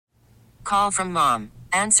call from mom.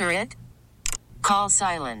 Answer it. Call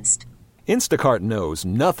silenced. Instacart knows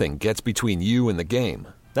nothing gets between you and the game.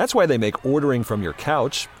 That's why they make ordering from your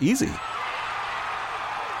couch easy.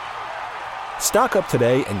 Stock up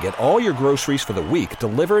today and get all your groceries for the week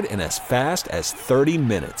delivered in as fast as 30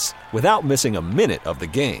 minutes without missing a minute of the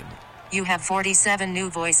game. You have 47 new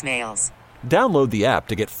voicemails. Download the app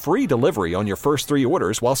to get free delivery on your first 3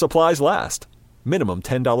 orders while supplies last. Minimum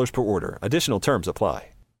 $10 per order. Additional terms apply.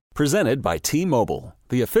 Presented by T-Mobile,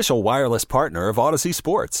 the official wireless partner of Odyssey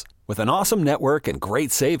Sports. With an awesome network and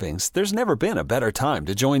great savings, there's never been a better time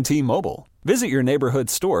to join T-Mobile. Visit your neighborhood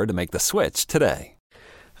store to make the switch today.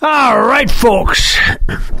 All right, folks.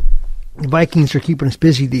 The Vikings are keeping us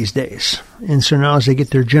busy these days. And so now as they get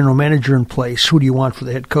their general manager in place, who do you want for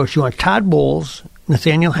the head coach? You want Todd Bowles,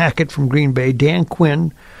 Nathaniel Hackett from Green Bay, Dan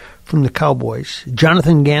Quinn from the Cowboys,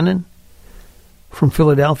 Jonathan Gannon from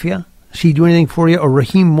Philadelphia. Does he do anything for you? Or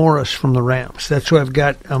Raheem Morris from the Rams? That's who I've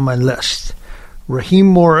got on my list. Raheem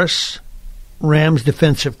Morris, Rams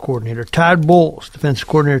defensive coordinator. Todd Bowles, defensive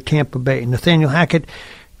coordinator, Tampa Bay. Nathaniel Hackett,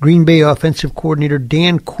 Green Bay offensive coordinator.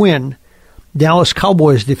 Dan Quinn, Dallas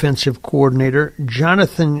Cowboys defensive coordinator.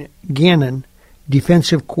 Jonathan Gannon,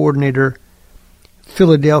 defensive coordinator,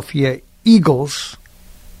 Philadelphia Eagles.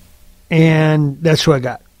 And that's who I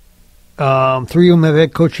got. 3 of them have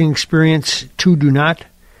head coaching experience, 2 do not.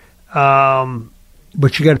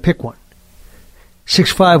 But you got to pick one.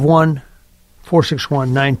 651-461-9226.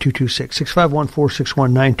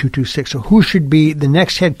 651-461-9226. So who should be the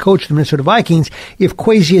next head coach of the Minnesota Vikings if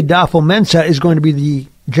Kwesi Adolfo-Mensah is going to be the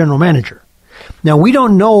general manager? Now, we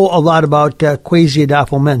don't know a lot about Kwesi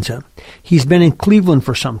Adolfo-Mensah. He's been in Cleveland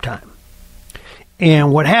for some time.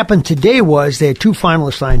 And what happened today was they had 2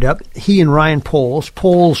 finalists lined up, he and Ryan Poles.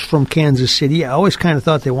 Poles from Kansas City. I always kind of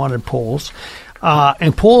thought they wanted Poles.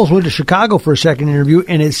 And Poles went to Chicago for a second interview,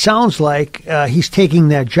 and it sounds like he's taking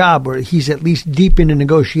that job, or he's at least deep into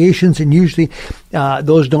negotiations, and usually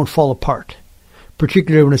those don't fall apart,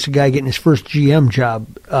 particularly when it's a guy getting his first GM job.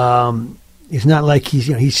 It's not like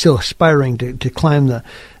he's still aspiring to climb the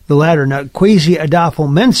ladder. Now, Kwesi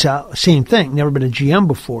Adolfo-Mensah, same thing, never been a GM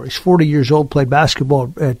before. He's 40 years old, played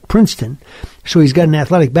basketball at Princeton, so he's got an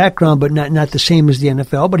athletic background, but not the same as the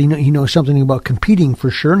NFL. But he knows something about competing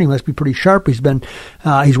for sure, and he must be pretty sharp. He's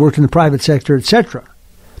worked in the private sector, etc.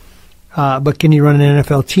 But can he run an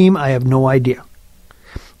NFL team? I have no idea.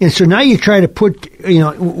 And so now you try to put,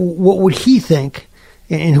 what would he think,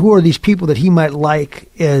 and who are these people that he might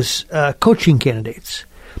like as coaching candidates?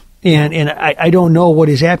 And I don't know what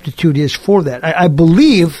his aptitude is for that. I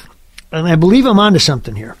believe I'm onto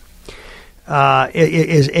something here.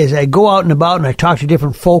 As I go out and about and I talk to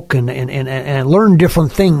different folk and learn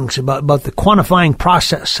different things about the quantifying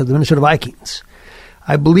process of the Minnesota Vikings,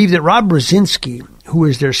 I believe that Rob Brzezinski, who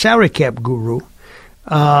is their salary cap guru,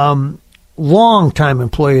 long-time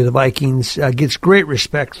employee of the Vikings, gets great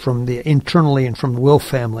respect from the internally and from the Wilf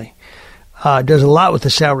family, does a lot with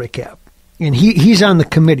the salary cap. And he's on the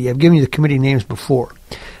committee. I've given you the committee names before.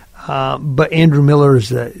 But Andrew Miller is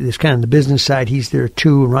kind of the business side. He's there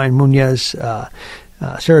too. Ryan Munoz,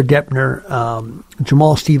 Sarah Deppner,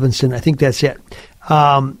 Jamal Stevenson. I think that's it.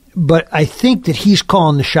 But I think that he's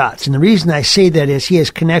calling the shots. And the reason I say that is he has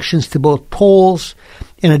connections to both Poles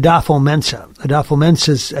and Adolfo-Mensah.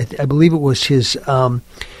 Adolfo-Mensah's, I believe it was his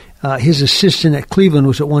assistant at Cleveland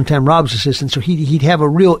was at one time Rob's assistant, so he'd have a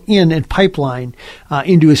real in and pipeline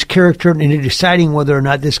into his character and into deciding whether or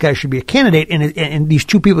not this guy should be a candidate. And these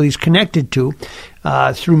 2 people he's connected to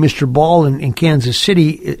through Mr. Ball in Kansas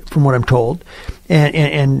City, from what I'm told,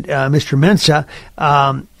 and Mr. Mensah,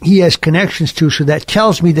 he has connections to. So that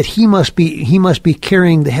tells me that he must be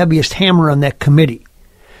carrying the heaviest hammer on that committee,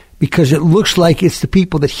 because it looks like it's the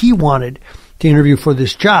people that he wanted to interview for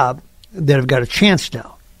this job that have got a chance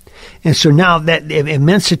now. And so now that if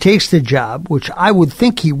Mensah takes the job, which I would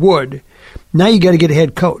think he would, now you got to get a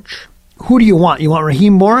head coach. Who do you want? You want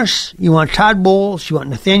Raheem Morris? You want Todd Bowles? You want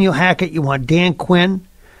Nathaniel Hackett? You want Dan Quinn?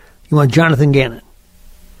 You want Jonathan Gannon?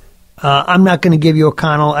 I'm not going to give you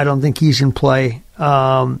O'Connell. I don't think he's in play.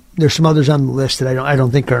 There's some others on the list that I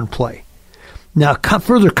don't think are in play. Now,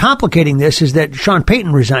 further complicating this is that Sean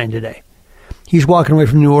Payton resigned today. He's walking away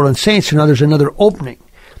from the New Orleans Saints, so now there's another opening.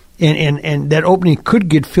 And that opening could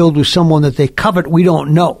get filled with someone that they covet. We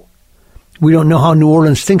don't know. We don't know how New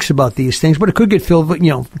Orleans thinks about these things, but it could get filled,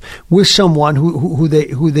 with someone who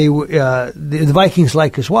the Vikings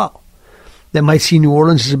like as well. That might see New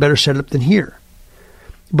Orleans as a better setup than here.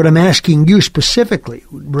 But I'm asking you specifically: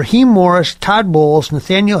 Raheem Morris, Todd Bowles,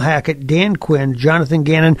 Nathaniel Hackett, Dan Quinn, Jonathan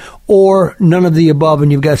Gannon, or none of the above,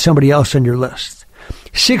 and you've got somebody else on your list.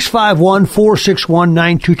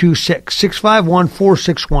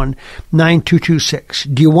 651-461-9226.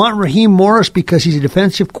 651-461-9226. Do you want Raheem Morris because he's a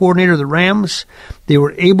defensive coordinator of the Rams? They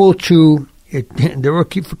were able to, there were a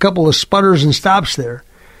couple of sputters and stops there,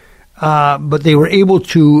 but they were able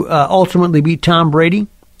to ultimately beat Tom Brady,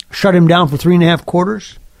 shut him down for 3.5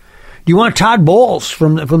 quarters. Do you want Todd Bowles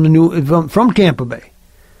from Tampa Bay?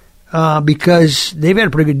 Because they've had a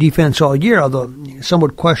pretty good defense all year, although some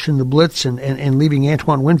would question the blitz and leaving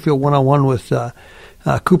Antoine Winfield one-on-one with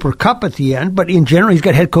Cooper Kupp at the end. But in general, he's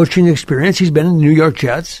got head coaching experience. He's been in the New York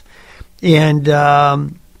Jets, and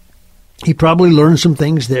he probably learned some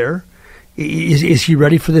things there. Is he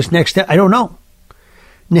ready for this next step? I don't know.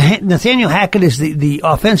 Nathaniel Hackett is the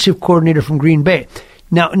offensive coordinator from Green Bay.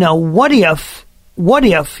 Now, what if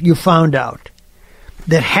you found out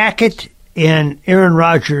that Hackett and Aaron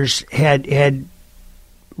Rodgers had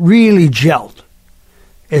really gelled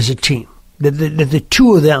as a team, that the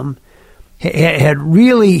two of them had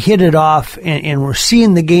really hit it off and were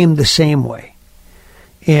seeing the game the same way,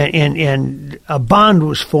 and a bond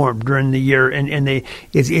was formed during the year, and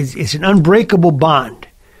it's an unbreakable bond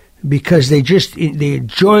because they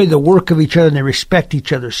enjoy the work of each other and they respect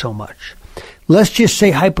each other so much. Let's just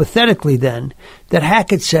say hypothetically then that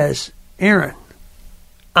Hackett says, Aaron,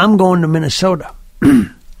 I'm going to Minnesota.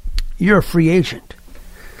 You're a free agent.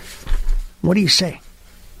 What do you say?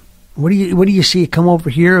 What do you see? Come over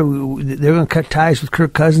here. They're going to cut ties with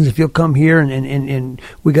Kirk Cousins if you'll come here, and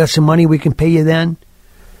we got some money we can pay you then.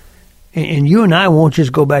 And you and I won't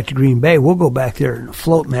just go back to Green Bay. We'll go back there and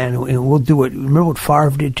float, man, and we'll do it. Remember what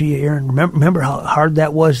Favre did to you, Aaron? Remember how hard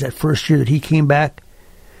that was that first year that he came back,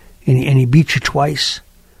 and he beat you twice?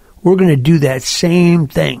 We're going to do that same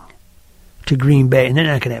thing to Green Bay, and they're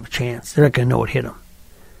not going to have a chance. They're not going to know what hit them.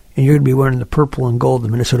 And you're going to be wearing the purple and gold of the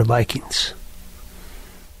Minnesota Vikings.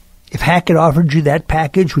 If Hackett offered you that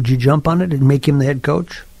package, would you jump on it and make him the head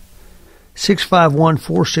coach?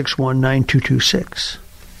 651-461-9226.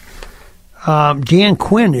 Dan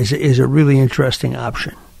Quinn is a really interesting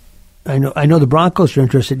option. I know the Broncos are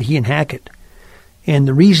interested in he and Hackett. And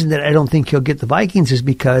the reason that I don't think he'll get the Vikings is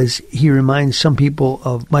because he reminds some people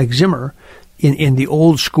of Mike Zimmer, in the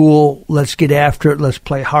old school, let's get after it, let's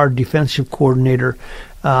play hard defensive coordinator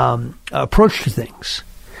approach to things.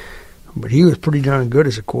 But he was pretty darn good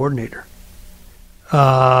as a coordinator.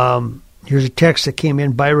 Here's a text that came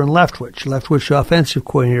in, Byron Leftwich, offensive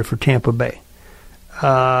coordinator for Tampa Bay.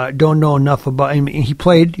 Don't know enough about him.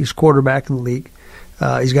 He's quarterback in the league.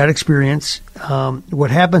 He's got experience.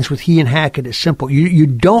 What happens with he and Hackett is simple. You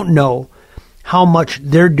don't know how much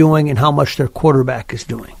they're doing and how much their quarterback is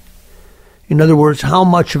doing. In other words, how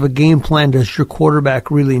much of a game plan does your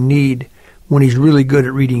quarterback really need when he's really good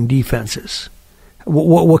at reading defenses?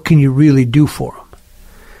 What can you really do for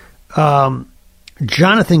him?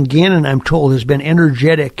 Jonathan Gannon, I'm told, has been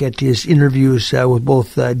energetic at his interviews with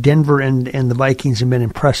both Denver and the Vikings and been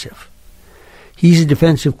impressive. He's a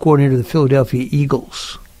defensive coordinator of the Philadelphia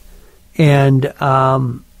Eagles. And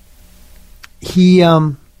I'm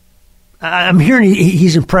hearing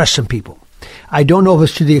he's impressed some people. I don't know if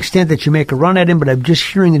it's to the extent that you make a run at him, but I'm just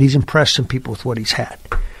hearing that he's impressed some people with what he's had.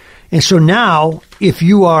 And so now, if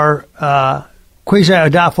you are Kwesi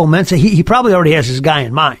Adolfo-Mensah, he probably already has his guy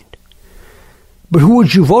in mind. But who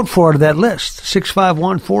would you vote for out of that list?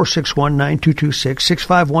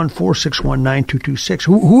 651-461-9226, 651-461-9226.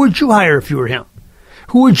 Who would you hire if you were him?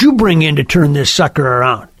 Who would you bring in to turn this sucker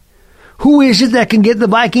around? Who is it that can get the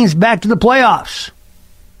Vikings back to the playoffs?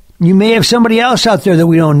 You may have somebody else out there that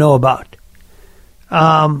we don't know about.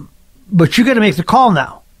 But you got to make the call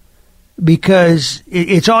now, because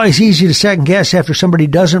it's always easy to second guess after somebody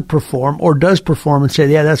doesn't perform or does perform and say,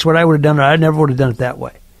 yeah, that's what I would have done, or I never would have done it that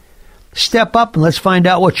way. Step up and let's find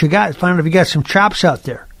out what you got. Find out if you got some chops out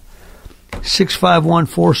there.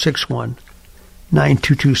 651-461-9226.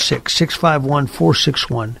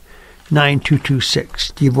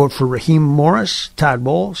 651-461-9226. Do you vote for Raheem Morris, Todd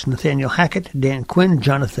Bowles, Nathaniel Hackett, Dan Quinn,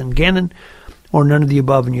 Jonathan Gannon, or none of the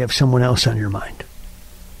above, and you have someone else on your mind?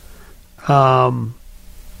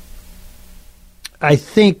 I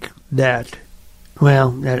think that, well,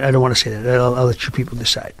 I don't want to say that. I'll let you people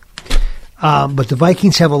decide. But the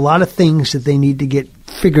Vikings have a lot of things that they need to get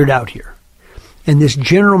figured out here. And this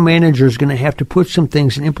general manager is going to have to put some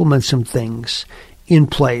things and implement some things in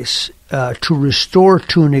place to restore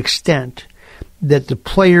to an extent that the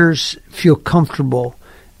players feel comfortable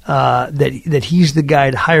that he's the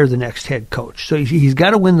guy to hire the next head coach. So he's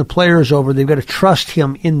got to win the players over. They've got to trust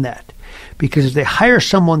him in that. Because if they hire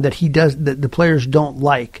someone that the players don't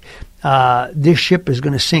like, this ship is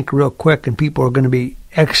going to sink real quick, and people are going to be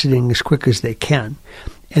exiting as quick as they can.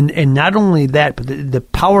 And not only that, but the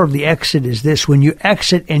power of the exit is this. When you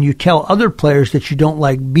exit and you tell other players that you don't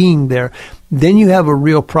like being there, then you have a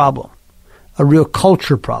real problem, a real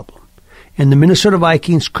culture problem. And the Minnesota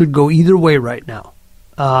Vikings could go either way right now.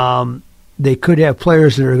 They could have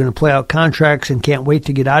players that are going to play out contracts and can't wait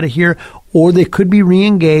to get out of here, or they could be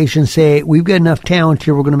re-engaged and say, we've got enough talent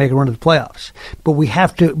here, we're going to make a run to the playoffs. But we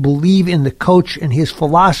have to believe in the coach and his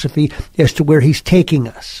philosophy as to where he's taking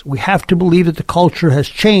us. We have to believe that the culture has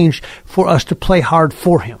changed for us to play hard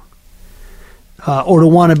for him, or to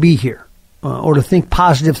want to be here, or to think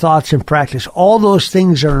positive thoughts in practice. All those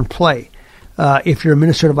things are in play if you're a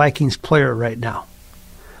Minnesota Vikings player right now.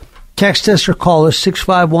 Text us or call us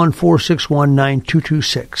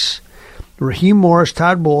 651-461-9226. Raheem Morris,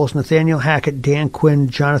 Todd Bowles, Nathaniel Hackett, Dan Quinn,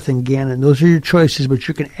 Jonathan Gannon. Those are your choices, but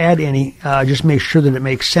you can add any. Just make sure that it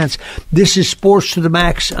makes sense. This is Sports to the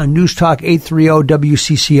Max on News Talk 830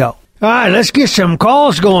 WCCO. All right, let's get some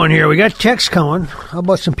calls going here. We got texts coming. How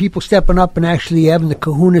about some people stepping up and actually having the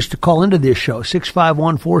kahunas to call into this show?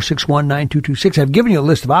 651-461-9226. I've given you a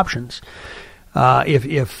list of options. If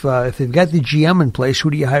they've got the GM in place, who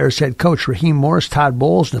do you hire as head coach? Raheem Morris, Todd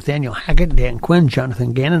Bowles, Nathaniel Hackett, Dan Quinn,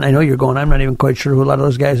 Jonathan Gannon. I know you're going, I'm not even quite sure who a lot of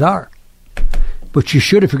those guys are. But you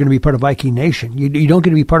should if you're going to be part of Viking Nation. You don't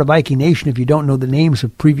get to be part of Viking Nation if you don't know the names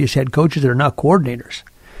of previous head coaches that are now coordinators.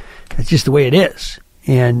 That's just the way it is.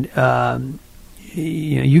 And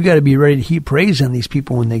you got to be ready to heap praise on these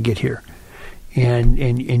people when they get here. And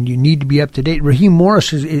you need to be up to date. Raheem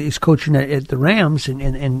Morris is coaching at the Rams,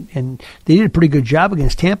 and they did a pretty good job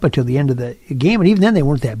against Tampa till the end of the game. And even then, they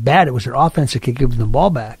weren't that bad. It was their offense that could give them the ball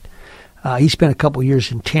back. He spent a couple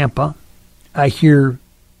years in Tampa. I hear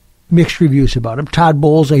mixed reviews about him. Todd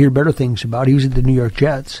Bowles, I hear better things about. He was at the New York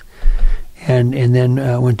Jets, and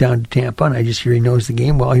then went down to Tampa. And I just hear he knows the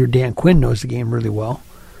game well. I hear Dan Quinn knows the game really well.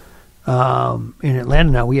 In Atlanta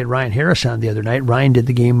now, we had Ryan Harris on the other night. Ryan did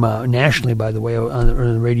the game nationally, by the way, on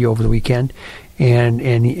the radio over the weekend. And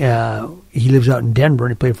he lives out in Denver,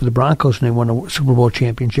 and he played for the Broncos, and they won a Super Bowl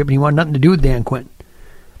championship, and he wanted nothing to do with Dan Quinn.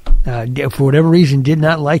 For whatever reason, did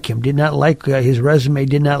not like him, did not like his resume,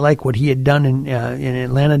 did not like what he had done in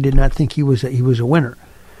Atlanta, did not think he was a winner.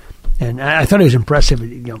 And I thought he was impressive,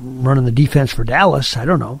 running the defense for Dallas. I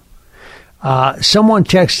don't know. Someone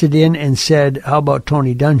texted in and said, how about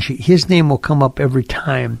Tony Dungy? His name will come up every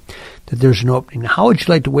time that there's an opening. Now, how would you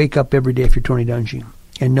like to wake up every day if you're Tony Dungy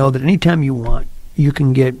and know that anytime you want, you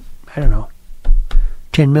can get, I don't know,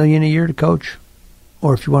 $10 million a year to coach?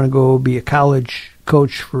 Or if you want to go be a college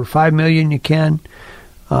coach for $5 million, you can,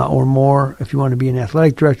 or more. If you want to be an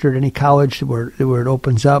athletic director at any college where it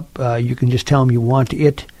opens up, you can just tell them you want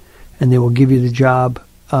it, and they will give you the job.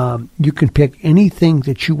 You can pick anything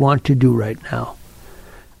that you want to do right now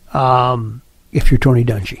if you're Tony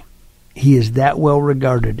Dungy. He is that well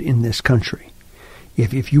regarded in this country.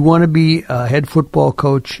 If you want to be a head football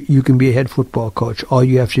coach, you can be a head football coach. All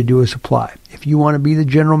you have to do is apply. If you want to be the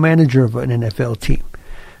general manager of an NFL team,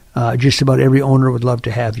 just about every owner would love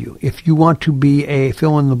to have you. If you want to be a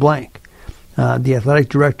fill-in-the-blank, the athletic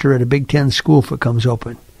director at a Big Ten school if it comes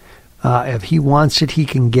open, if he wants it, he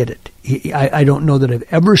can get it. I don't know that I've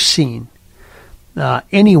ever seen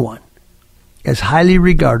anyone as highly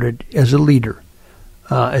regarded as a leader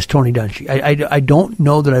as Tony Dungy. I don't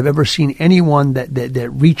know that I've ever seen anyone that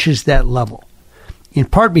reaches that level, in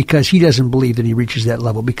part because he doesn't believe that he reaches that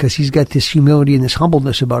level, because he's got this humility and this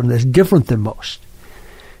humbleness about him that's different than most.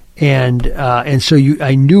 And so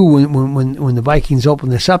I knew when the Vikings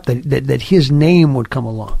opened this up that his name would come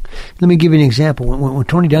along. Let me give you an example. When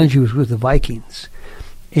Tony Dungy was with the Vikings,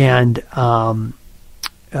 and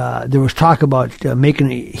there was talk about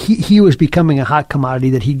he was becoming a hot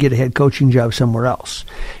commodity, that he'd get a head coaching job somewhere else.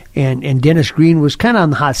 And Dennis Green was kind of on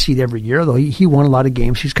the hot seat every year, though he won a lot of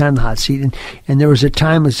games. He's kind of on the hot seat. And there was a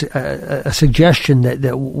time, a suggestion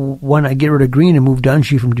that when I get rid of Green and move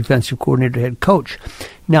Dungy from defensive coordinator to head coach.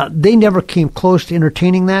 Now, they never came close to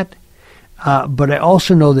entertaining that, but I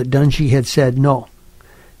also know that Dungy had said, no,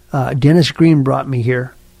 Dennis Green brought me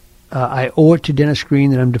here. I owe it to Dennis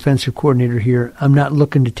Green that I'm defensive coordinator here. I'm not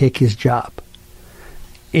looking to take his job.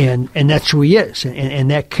 And that's who he is. And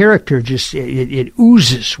that character just, it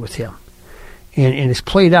oozes with him. And it's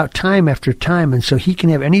played out time after time. And so he can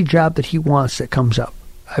have any job that he wants that comes up.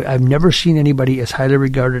 I've never seen anybody as highly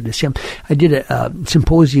regarded as him. I did a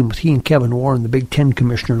symposium with he and Kevin Warren, the Big Ten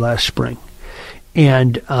commissioner, last spring.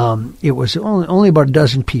 And it was only about a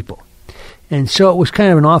dozen people. And so it was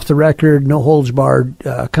kind of an off-the-record,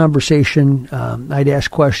 no-holds-barred conversation. I'd ask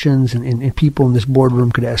questions, and people in this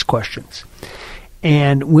boardroom could ask questions.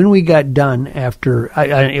 And when we got done after,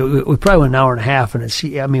 we probably went an hour and a half,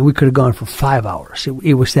 and we could have gone for 5 hours.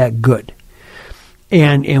 It was that good.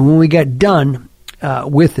 And when we got done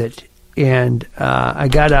with it, and I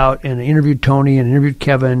got out and I interviewed Tony and interviewed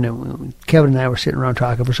Kevin, and Kevin and I were sitting around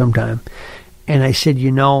talking for some time, and I said,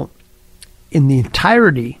 in the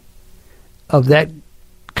entirety of that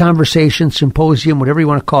conversation, symposium, whatever you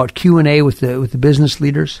want to call it, Q&A with the business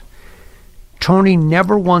leaders, Tony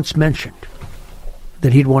never once mentioned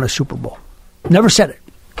that he'd won a Super Bowl. Never said it.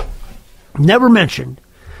 Never mentioned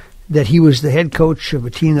that he was the head coach of a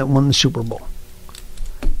team that won the Super Bowl.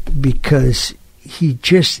 Because he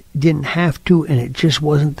just didn't have to, and it just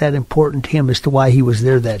wasn't that important to him as to why he was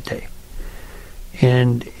there that day.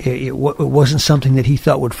 And it wasn't something that he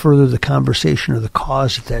thought would further the conversation or the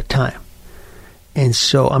cause at that time. And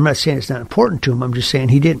so I'm not saying it's not important to him. I'm just saying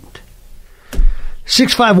he didn't.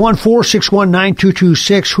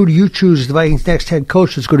 651-461-9226. Who do you choose as the Vikings' next head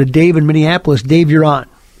coach? Let's go to Dave in Minneapolis. Dave, you're on.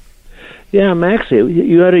 Yeah, Maxie,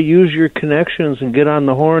 you ought to use your connections and get on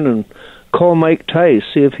the horn and call Mike Tice,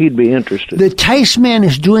 see if he'd be interested. The Tice man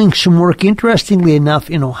is doing some work, interestingly enough,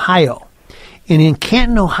 in Ohio. And in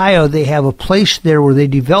Canton, Ohio, they have a place there where they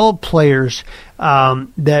develop players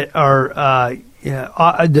that are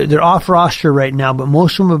they're off roster right now, but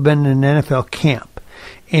most of them have been in an NFL camp.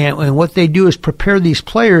 And what they do is prepare these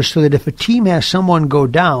players so that if a team has someone go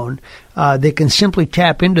down, they can simply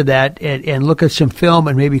tap into that and look at some film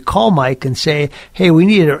and maybe call Mike and say, "Hey, we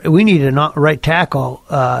need a right tackle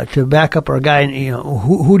to back up our guy. And,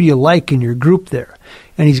 who do you like in your group there?"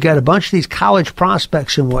 And he's got a bunch of these college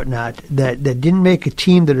prospects and whatnot that didn't make a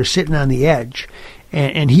team that are sitting on the edge,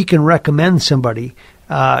 and he can recommend somebody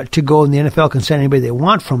to go, and the NFL can send anybody they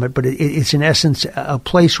want from it, but it's in essence a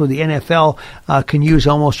place where the NFL can use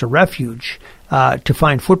almost a refuge to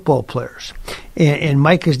find football players. And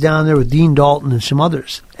Mike is down there with Dean Dalton and some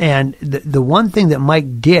others. And the one thing that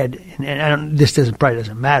Mike did, and this probably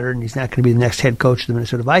doesn't matter, and he's not going to be the next head coach of the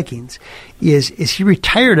Minnesota Vikings, is he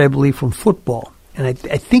retired, I believe, from football. And I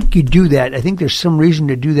think you do that. I think there's some reason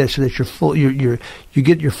to do that so that you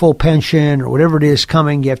get your full pension or whatever it is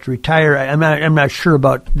coming. You have to retire. I'm not sure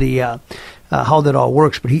about the how that all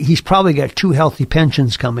works, but he's probably got 2 healthy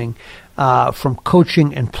pensions coming from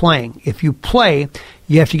coaching and playing. If you play,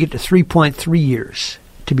 you have to get to 3.3 years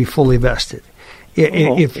to be fully vested.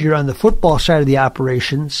 If you're on the football side of the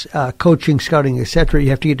operations, coaching, scouting, etc., you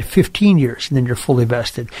have to get to 15 years, and then you're fully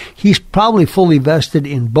vested. He's probably fully vested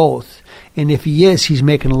in both, and if he is, he's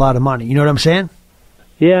making a lot of money. You know what I'm saying?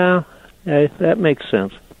 Yeah, that makes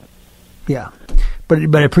sense. Yeah.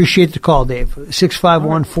 But I appreciate the call, Dave.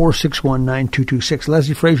 651-461-9226.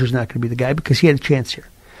 Leslie Frazier's not going to be the guy because he had a chance here.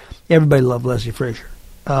 Everybody loved Leslie Frazier.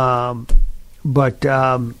 But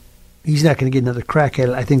he's not going to get another crack at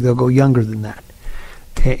it. I think they'll go younger than that.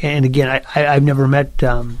 And again, I've never met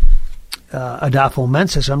Adolfo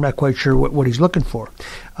Mensa, so I'm not quite sure what he's looking for.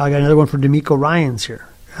 I got another one from D'Amico Ryans here.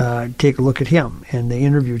 Take a look at him, and they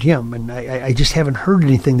interviewed him, and I just haven't heard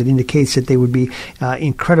anything that indicates that they would be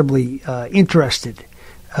incredibly interested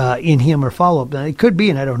in him or follow up. Now, it could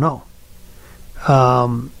be, and I don't know.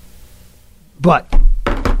 But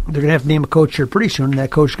they're going to have to name a coach here pretty soon, and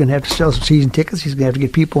that coach is going to have to sell some season tickets. He's going to have to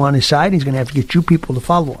get people on his side. And he's going to have to get you people to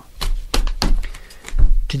follow him.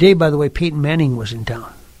 Today, by the way, Peyton Manning was in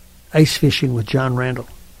town, ice fishing with John Randall.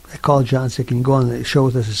 I called John, said, "Can you go on the show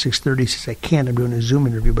with us at 6:30?" He says, "I can't. I'm doing a Zoom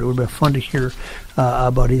interview," but it would have been fun to hear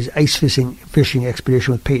about his ice fishing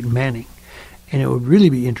expedition with Peyton Manning. And it would really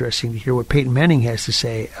be interesting to hear what Peyton Manning has to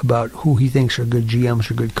say about who he thinks are good GMs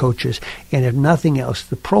or good coaches, and if nothing else,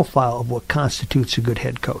 the profile of what constitutes a good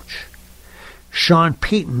head coach. Sean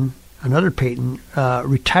Payton, another Peyton, not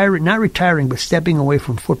retiring, but stepping away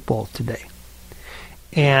from football today.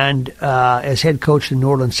 And as head coach of the New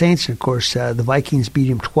Orleans Saints, and of course, the Vikings beat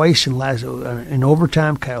him twice in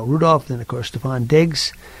overtime. Kyle Rudolph, then of course Stephon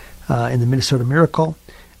Diggs in the Minnesota Miracle.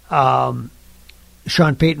 Sean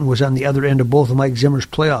Payton was on the other end of both of Mike Zimmer's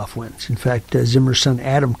playoff wins. In fact, Zimmer's son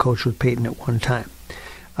Adam coached with Payton at one time.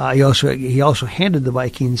 He also handed the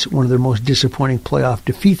Vikings one of their most disappointing playoff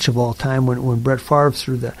defeats of all time when Brett Favre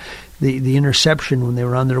threw the interception when they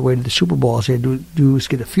were on their way to the Super Bowl. All they had to do was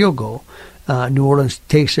get a field goal. New Orleans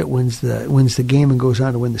takes it, wins the game, and goes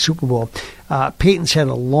on to win the Super Bowl. Peyton's had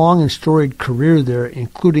a long and storied career there,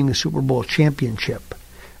 including a Super Bowl championship.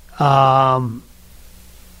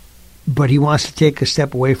 But he wants to take a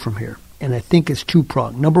step away from here. And I think it's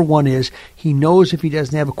two-pronged. Number one is he knows if he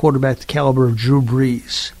doesn't have a quarterback the caliber of Drew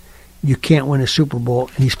Brees, you can't win a Super Bowl,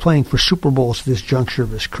 and he's playing for Super Bowls at this juncture of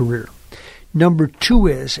his career. Number two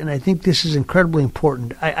is, and I think this is incredibly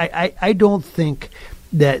important, I don't think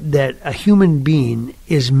that a human being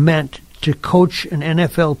is meant to coach an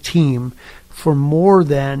NFL team for more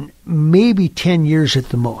than maybe 10 years at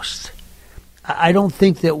the most. I don't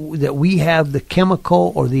think that we have the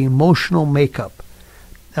chemical or the emotional makeup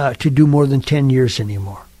to do more than 10 years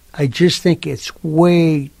anymore. I just think it's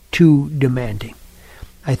way too demanding.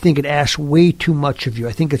 I think it asks way too much of you.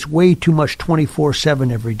 I think it's way too much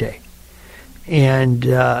 24/7 every day. And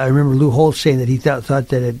I remember Lou Holtz saying that he thought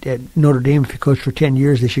that at Notre Dame, if you coach for 10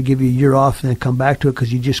 years, they should give you a year off and then come back to it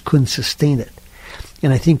because you just couldn't sustain it.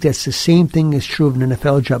 And I think that's the same thing is true of an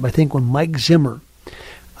NFL job. I think when Mike Zimmer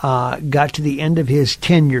got to the end of his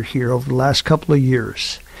tenure here over the last couple of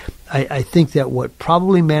years, I think that what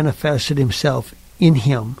probably manifested himself in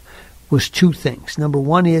him was two things. Number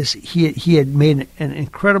one is he had made an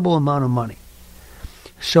incredible amount of money.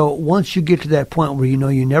 So once you get to that point where you know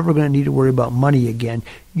you're never going to need to worry about money again,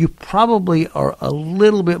 you probably are a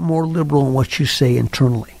little bit more liberal in what you say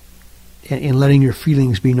internally and letting your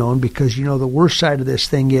feelings be known, because you know the worst side of this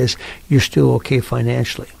thing is you're still okay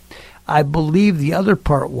financially. I believe the other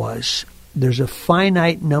part was there's a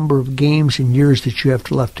finite number of games and years that you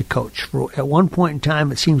have left to coach. At one point in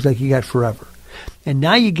time, it seems like you got forever. And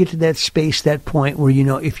now you get to that space, that point where, you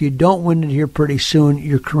know, if you don't win it here pretty soon,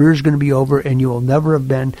 your career is going to be over and you will never have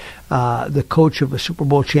been the coach of a Super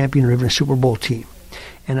Bowl champion or even a Super Bowl team.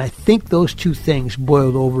 And I think those two things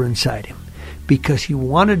boiled over inside him because he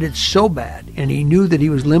wanted it so bad and he knew that he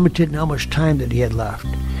was limited in how much time that he had left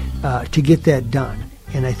to get that done.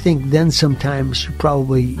 And I think then sometimes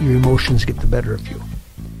probably your emotions get the better of you.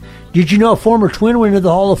 Did you know a former Twin went into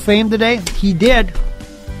the Hall of Fame today? He did.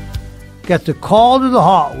 Got the call to the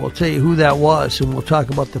Hall. We'll tell you who that was, and we'll talk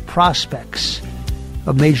about the prospects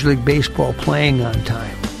of Major League Baseball playing on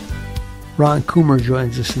time. Ron Coomer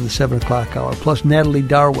joins us in the 7 o'clock hour, plus Natalie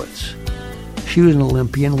Darwitz. She was an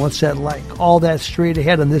Olympian. What's that like? All that straight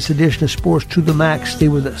ahead on this edition of Sports to the Max. Stay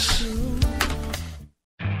with us.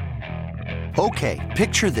 Okay,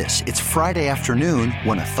 picture this. It's Friday afternoon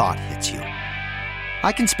when a thought hits you.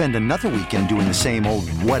 I can spend another weekend doing the same old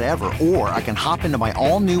whatever, or I can hop into my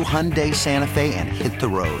all-new Hyundai Santa Fe and hit the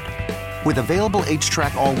road. With available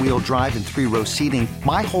H-Track all-wheel drive and 3-row seating,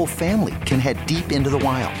 my whole family can head deep into the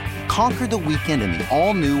wild. Conquer the weekend in the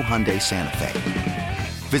all-new Hyundai Santa Fe.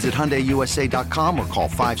 Visit HyundaiUSA.com or call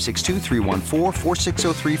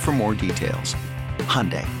 562-314-4603 for more details.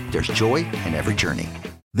 Hyundai, there's joy in every journey.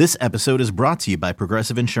 This episode is brought to you by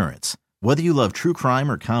Progressive Insurance. Whether you love true crime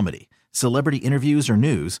or comedy, celebrity interviews or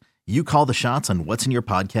news, you call the shots on what's in your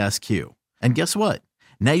podcast queue. And guess what?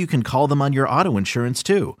 Now you can call them on your auto insurance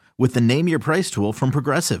too with the Name Your Price tool from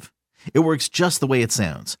Progressive. It works just the way it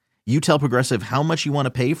sounds. You tell Progressive how much you want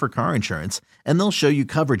to pay for car insurance, and they'll show you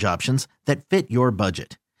coverage options that fit your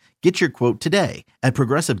budget. Get your quote today at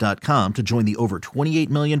Progressive.com to join the over 28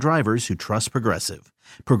 million drivers who trust Progressive.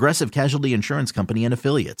 Progressive Casualty Insurance Company and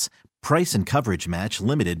Affiliates. Price and coverage match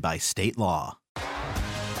limited by state law.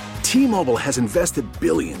 T-Mobile has invested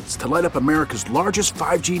billions to light up America's largest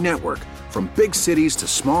 5G network, from big cities to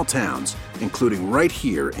small towns, including right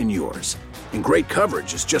here in yours. And great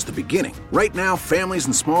coverage is just the beginning. Right now, families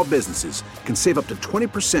and small businesses can save up to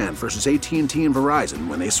 20% versus AT&T and Verizon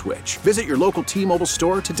when they switch. Visit your local T-Mobile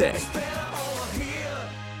store today.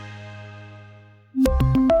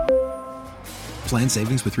 Plan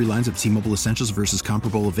savings with 3 lines of T-Mobile Essentials versus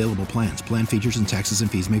comparable available plans. Plan features and taxes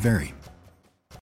and fees may vary.